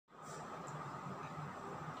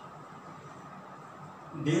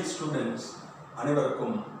Dear students,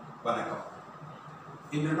 அனைவருக்கும் வணக்கம்.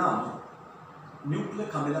 இன்று நாம்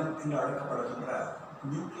நியூக்ளிக் அமிலம் என்று அழைக்கப்படுகின்ற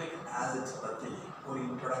நியூக்ளிக் ஆசிட்ஸ் பற்றி ஒரு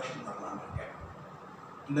இன்ட்ரோடக்ஷன் பண்ணலாம்னு இருக்கேன்.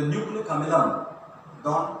 இந்த நியூக்ளிக் அமிலம்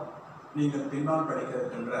தான் நீங்கள் பின்னால் படிக்க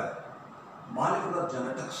இருக்கின்ற மாலிகுலர்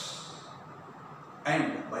ஜெனடிக்ஸ்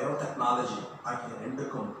அண்ட் பயோடெக்னாலஜி ஆகிய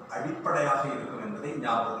ரெண்டுக்கும் அடிப்படையாக இருக்கும் என்பதை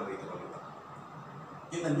ஞாபகத்தில் வைத்துக் கொள்ளுங்கள்.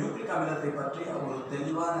 இந்த நியூக்ளிக் அமிலத்தை பற்றிய ஒரு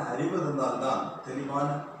தெளிவான அறிவு இருந்தால்தான், தெளிவான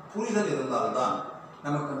புரிதல் இருந்தால்தான்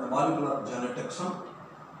நமக்கு அந்த மாலிகுலர் ஜெனடிக்ஸும்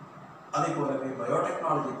அதே போலவே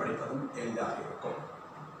பயோடெக்னாலஜி படிப்பதும் எளிதாக இருக்கும்.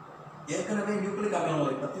 ஏற்கனவே நியூக்ளிக்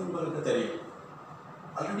அமிலங்களை பற்றி உங்களுக்கு தெரியும்.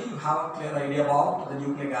 Already you have a clear idea about the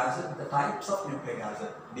nucleic acid, the types of nucleic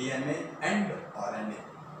acid, DNA and RNA.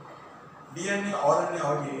 DNA, RNA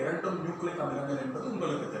ஆகிய இரண்டும் நியூக்ளிக் அமிலங்கள் என்பது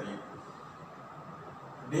உங்களுக்கு தெரியும்.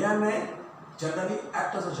 DNA generally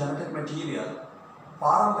act as a genetic material.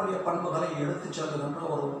 பாரம்பரிய பண்புகளை எடுத்துச் செல்லுகின்ற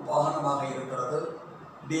ஒரு வாகனமாக இருக்கிறது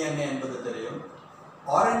DNA என்பது தெரியும்.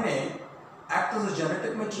 RNA act as a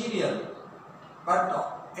genetic material but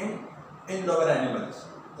in lower animals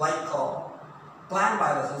like plant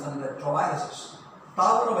viruses and retroviruses.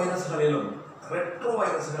 தாவர வைரஸ்களிலும்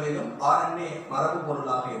ரெட்ரோவைரஸ்களிலும் RNA மரபு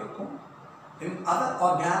பொருளாக இருக்கும். In other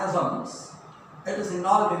organisms it is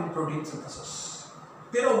involved in protein synthesis.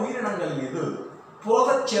 பிற உயிரினங்களில் இது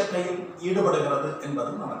புரதச் சேர்க்கையில் ஈடுபடுகிறது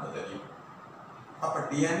என்பதும் நமக்கு தெரியும். அப்ப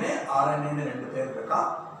DNA, RNA ரெண்டு பேர் இருக்கா.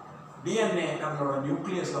 DNA நம்மளோட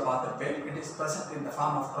நியூக்ளியஸ்ல பார்த்திருப்பேன். It is present in the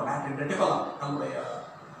form of chromatin reticulum. நம்முடைய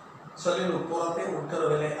செல்லின் உட்புறத்தை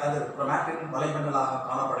உட்கருவிலே அது chromatin வலைமண்டலாக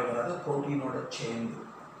காணப்படுகிறது புரோட்டீனோட சேர்ந்து.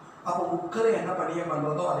 அப்போ உட்கரு என்ன படிய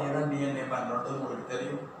பண்றதோ அதே தான் DNA பண்றது உங்களுக்கு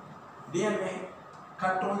தெரியும். DNA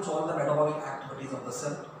controls all the metabolic activities of the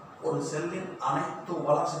cell. ஒரு செல்லின் அனைத்து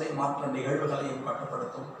வளர்சிதை மாற்ற நிகழ்வுகளையும்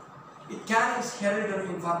கட்டுப்படுத்தும். It carries hereditary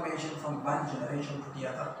information from one generation to the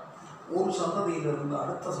other. ஒரு சந்ததியிலிருந்து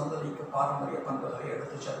அடுத்த சந்ததிக்கு பாரம்பரிய பண்புகளை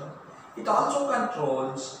எடுத்துச் செல்லும். It also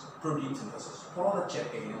controls protein synthesis. புரதச்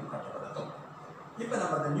சேர்க்கையையும் கட்டுப்படுத்தும். இப்போ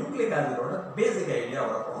நம்ம இந்த நியூக்ளிக் ஆசிடோட பேசிக் ஐடியா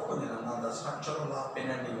வரப்போ கொஞ்சம் நம்ம அந்த ஸ்ட்ரக்சரலாக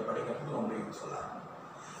பின்னாடி நீங்கள் படிக்கிறதுக்கு ரொம்ப யூஸ்ஃபுல்லாக இருக்கும்.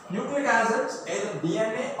 Nucleic acids either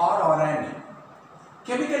DNA or RNA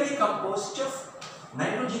chemically composed of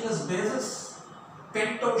nitrogenous bases,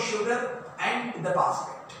 pentose sugar and the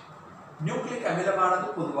phosphate. Nucleic அமிலமானது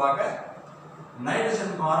பொதுவாக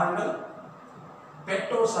நைட்ரஜன் காரங்கள்,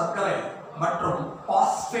 பென்டோஸ் சர்க்கரை மற்றும்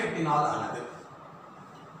பாஸ்பேட்டினால் ஆனது.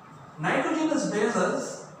 Nitrogenous bases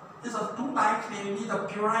is of two types, namely the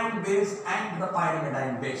purine base and the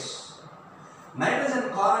pyrimidine base. Nitrogen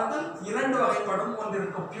காரங்கள் இரண்டு வகைப்படும்.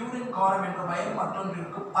 ஒன்றிற்கு purine காரம் என்ற பெயர்,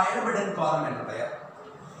 மற்றொன்றிற்கு பைரிமிடைன் காரம் என்ற பெயர்.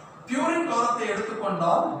 பியூரின் காரத்தை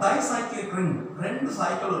எடுத்துக்கொண்டால் டைசைக்ளிக் ரிங், ரெண்டு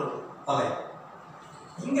சைக்கிள் வளையம்.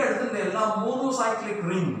 இங்க எடுத்துட்டேன்னா மோனோசைக்ளிக்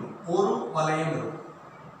ரிங், ஒரு வளையம் இருக்கும்.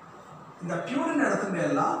 இந்த பியூரின்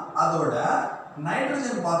எடுத்துட்டேன்னா அதோட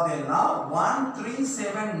நைட்ரஜன் பார்த்தீங்கன்னா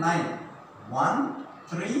 1379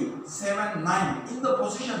 1379 இந்த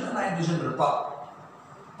பொசிஷன்ல நைட்ரஜன் இருப்பா.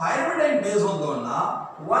 பைரிமிடைன் பேஸ் வந்தோம்னா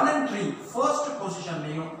 1 and 3 ஃபர்ஸ்ட்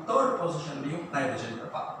பொசிஷன்லயும் தேர்ட் பொசிஷன்லயும் நைட்ரஜன்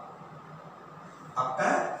இருப்பா. அப்ப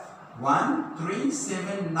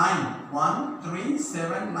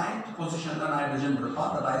 1379 பொசிஷன்ல நைட்ரஜன் இருப்பா.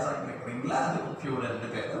 அந்த டைசைக்ளிக் ரிங்ல அதுக்கு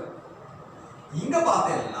பியூரின் பேரு. இங்க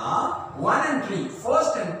பார்த்தீங்கன்னா 1 and 3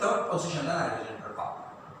 ஃபர்ஸ்ட் அண்ட் தேர்ட் பொசிஷன்ல நைட்ரஜன் இருப்பா.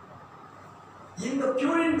 இந்த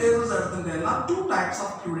purine bases எடுத்துட்டேன்னா two types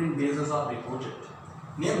of purine bases are reported,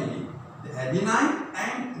 namely the adenine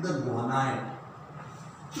and the guanine.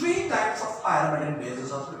 Three types of pyrimidine bases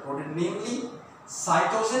are reported, namely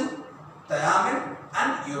cytosine, thiamine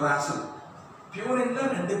and uracil. பியூரின்ல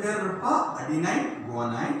ரெண்டு பேர் இருப்பா, adenine,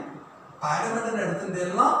 guanine. pyrimidine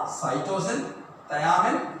எடுத்துட்டேன்னா cytosine,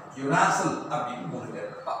 thiamine, uracil அப்படின்னு மூணு பேர்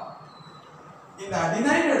இருப்பா. இந்த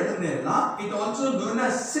adenine எடுத்துட்டேன்னா it also known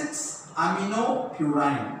as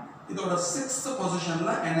 6-aminopurine. இதோட 6th பொசிஷன்ல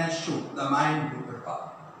NH2 the main group இருப்பா.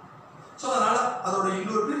 சோ அதனால அதோட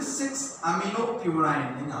இன்னொரு பேர் 6-aminopurine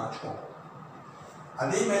ன்னு ஆகும்.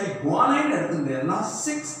 அதே மாதிரி guanine எடுத்துட்டேன்னா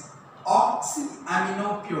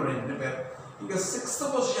 6-oxyaminopurine ன்னு பேர். இங்க 6th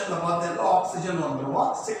பொசிஷன்ல பார்த்தா ஆக்ஸிஜன் வந்துருவா.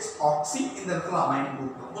 6-oxy இந்த இடத்துல அமைன்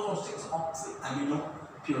குரூப் இருக்கும்.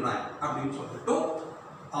 6-oxyaminopurine அப்படின்னு சொல்லிட்டு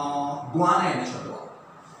guanine சொல்லுவாங்க.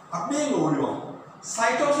 அப்படியே இங்க ஓடுவாங்க.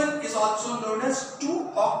 Cytosine is also known as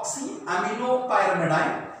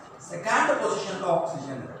 2-oxyaminopyrimidine. Second பொசிஷன்ல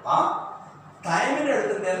ஆக்ஸிஜன் இருப்பா. thiamine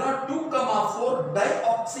எடுத்துட்டேன்னா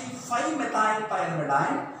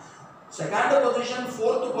 2,4-dioxy-5-methylpyrimidine. Second position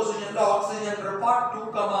fourth பொசிஷன்ல ஆக்ஸிஜன் இருப்பா.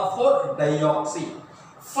 2,4-dioxy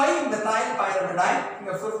 5-methylpyrimidine.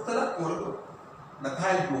 இங்க ஃபிஃப்த்ல ஒரு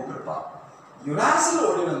மெథைல் குரூப் இருப்பா. uracil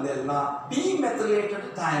ஓடி வந்தேன்னா demethylated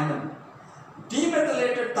thiamine.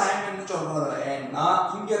 Demethylated thiamine னு சொல்றதுல ஏன்னா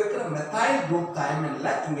இங்க இருக்கிற methyl group thiamineல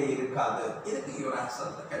இங்க இருக்காது. இதுக்கு uracil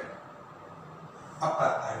இருக்கு. அப்ப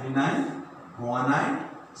adenine, guanine,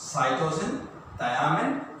 cytosine,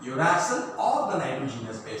 thiamine, uracil all the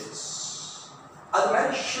nitrogenous bases. அது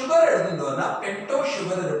மாதிரி sugar எடுத்துட்டோம்னா பென்டோ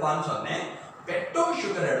சுகர் இருப்பான்னு சொன்னேன். பென்டோ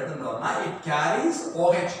சுகர் எடுத்துட்டோம்னா it carries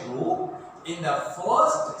OH group in the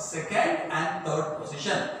first, second and third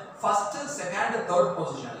position. First, second, third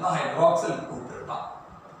position la hydroxyl group irpa.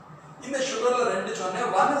 இந்த sugarல ரெண்டு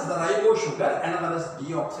சொன்னேன். One is the ribose sugar, another is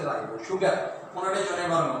deoxyribose sugar. முன்னாடி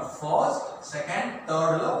சொன்னேன் பாருங்க. First, second,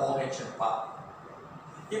 third ல OH இருப்பா.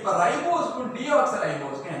 இப்ப ribose க்கும்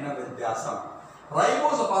deoxyribose க்கும் என்ன வித்தியாசம்?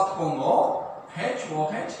 ribose பாத்துக்கோங்க.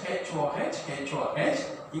 HOH, HOH, HOH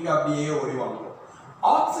இங்க அப்படியே ஓடிவாங்க.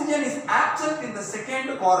 Oxygen is absent in the second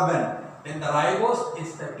carbon. Then the ribose is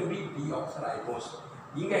said to be deoxyribose.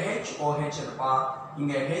 இங்க HOH இருப்பா,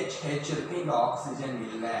 இங்க HH இருக்கு, இங்க oxygen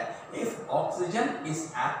இல்ல. If oxygen is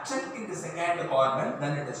absent in the second carbon,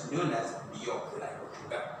 then it is known as deoxyribose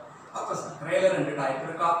sugar. அப்ப சர்க்கரையில ரெண்டு type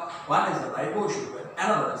இருக்கா. One is the ribose sugar,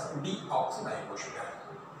 another is deoxyribose sugar.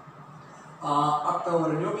 அப்ப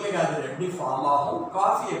ஒரு நியூக்ளிக் ஆசிட் எப்படி ஃபார்ம் ஆகும்,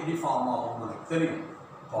 காஃபி எப்படி ஃபார்ம் ஆகும் நமக்கு தெரியும்.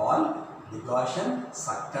 பால், டிகாஷன்,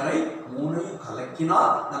 சர்க்கரை மூணையும்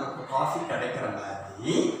கலக்கினால் நமக்கு காஃபி கிடைக்கிற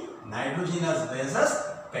மாதிரி nitrogenous bases,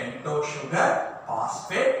 bento sugar,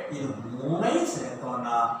 phosphate இது மூணையும்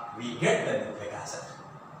சேர்த்தோம்னா we get the nucleic acid.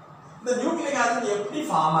 இந்த நியூக்ளிக் ஆசிட் எப்படி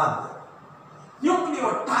ஃபார்ம் ஆகுது?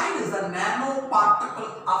 Nucleotide is the nano particle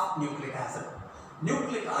of nucleic acid.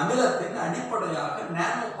 Nucleic அமிலத்தின் அடிப்படையாக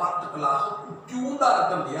நானோ பார்ட்டிகிளாக குட்டியூண்டா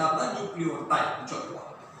இருக்கிறது நியூக்ளியோடைடு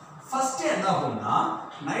சொல்லுவாங்க. ஃபர்ஸ்ட் என்ன ஆகும்னா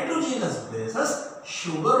nitrogenous bases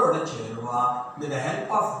சுகரோட சேருவா with the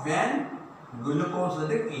help of one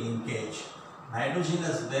glucosidic linkage.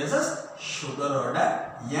 Nitrogenous bases சுகரோட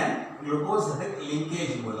n glucosidic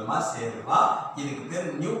linkage மூலமா சேருவா. இதுக்கு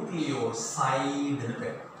பேர் நியூக்ளியோசைடுன்னு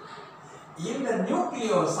பேர். இந்த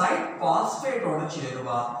nucleoside பாஸ்பேட்டோட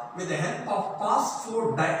சேருவா with the help of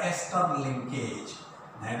phosphodiester linkage.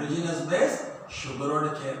 Nitrogenous base sugar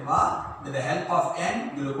சேர்வா with the help of n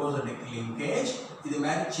glucosidic linkage. இது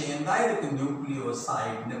மாதிரி சேர்ந்தா இதுக்கு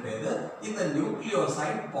நியூக்ளியோசைடுன்னு பேரு. இந்த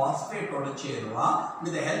nucleoside பாஸ்பேட்டோட சேருவா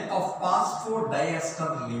with the help of phosphodiester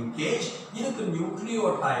linkage. இதுக்கு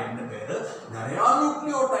நியூக்ளியோடைடுன்னு பேரு. நிறைய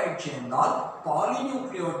நியூக்ளியோடைடு சேர்ந்தால்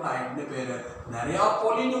பாலிநியூக்ளியோடைடுன்னு பேரு. நிறைய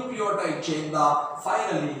பாலிநியூக்ளியோடைடு சேர்ந்தா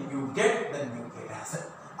finally you get the nucleic acid.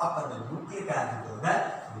 அப்ப இந்த நியூக்ளிக் ஆசிடோட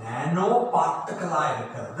நானோ பார்ட்டிகிளா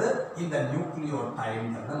இருக்கிறது இந்த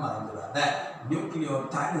நியூக்ளியோடைடுங்கிறத மறந்துடாத.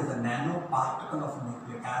 Nucleotide is a nano particle of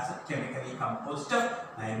nucleic acid chemically composed of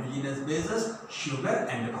nitrogenous bases, sugar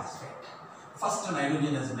and phosphate. First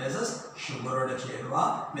nitrogenous bases sugar ചേരുവா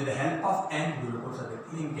with the help of N-glucosidic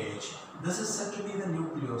linkage. This is said to be the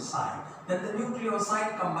nucleoside. Then the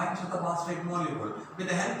nucleoside combines with the phosphate molecule with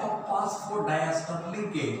the help of phosphodiester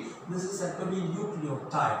linkage. This is said to be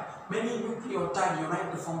nucleotide. Many nucleotides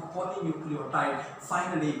unite to form polynucleotide.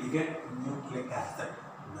 Finally, we get nucleic acid.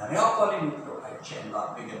 நிறைய polynucleotide சேர்ந்தா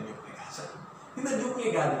we get nucleic acid. In the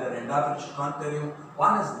nucleic acid, ரெண்டா பிரிச்சுக்கான் தெரியும்.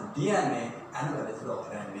 One is the DNA, another is the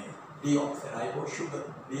RNA. Deoxyribose sugar,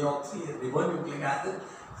 deoxyribonucleic acid,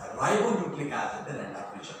 ribonucleic acid ரெண்டா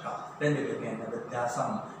பிரிச்சுக்கான். ரெண்டு பேருக்கு என்ன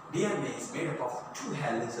வித்தியாசம்? DNA is made up of two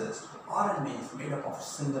helices, RNA is made up of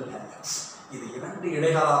single helix. இது இரண்டு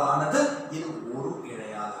இழைகளாலானது, இது ஒரு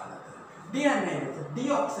இழையாலானது. DNA with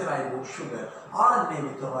deoxyribose sugar, RNA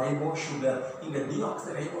with ribose sugar. இங்க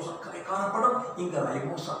deoxyribose சர்க்கரை காணப்படும், இங்க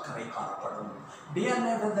ribose சர்க்கரை காணப்படும்.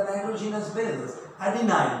 DNA with the nitrogenous bases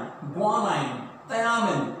adenine, guanine,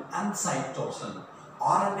 thiamine and cytosine.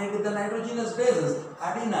 RNA with the nitrogenous bases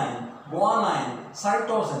adenine, guanine,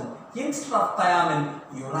 cytosine. Instead of thiamine,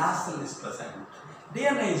 uracil is present.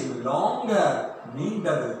 DNA is longer,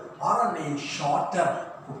 நீண்டது. RNA is shorter,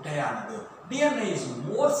 குட்டையானது. DNA is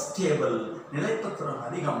more stable, நிலைப்புத்திறன்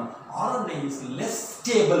அதிகம். RNA is less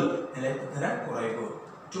stable, நிலைப்புத்திறன் குறைவு.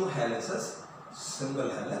 Two helices, single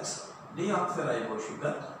helix, deoxyribose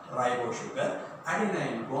sugar, ribose sugar,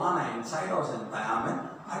 adenine, guanine, cytosine, thiamine,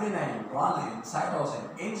 adenine, guanine, cytosine.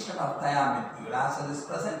 Instead of thiamine, uracil is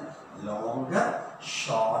present. Longer,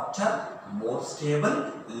 shorter, more stable,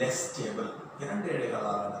 less stable. இரண்டு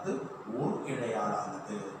இழைகளானது ஒரு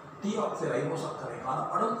இழையாலானது. deoxyribose சர்க்கரை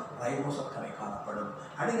காணப்படும், ribose சர்க்கரை காணப்படும்.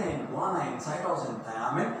 adenine, guanine, cytosine,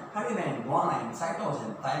 thiamine, adenine, guanine,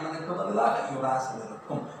 cytosine, thiamineக்கு பதிலாக uracil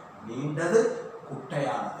இருக்கும். நீண்டது,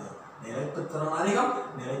 குட்டையானது. நிலைப்புத்திறன் அதிகம்,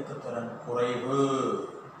 நிலைப்புத்திறன் குறைவு.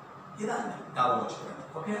 இதான் ஞாபகம் வச்சுக்கணும்.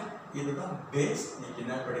 ஓகே, இதுதான் பேஸ். நீங்க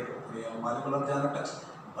என்ன படிக்கக்கூடிய மாலிகுலர் ஜெனடிக்ஸ்,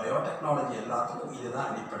 பயோடெக்னாலஜி எல்லாத்துக்கும் இதுதான்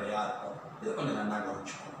அடிப்படையாக இருக்கும். இதை கொஞ்சம் நல்லா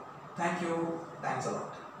கவனிச்சுக்கோங்க. தேங்க்யூ. Thanks a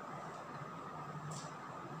lot.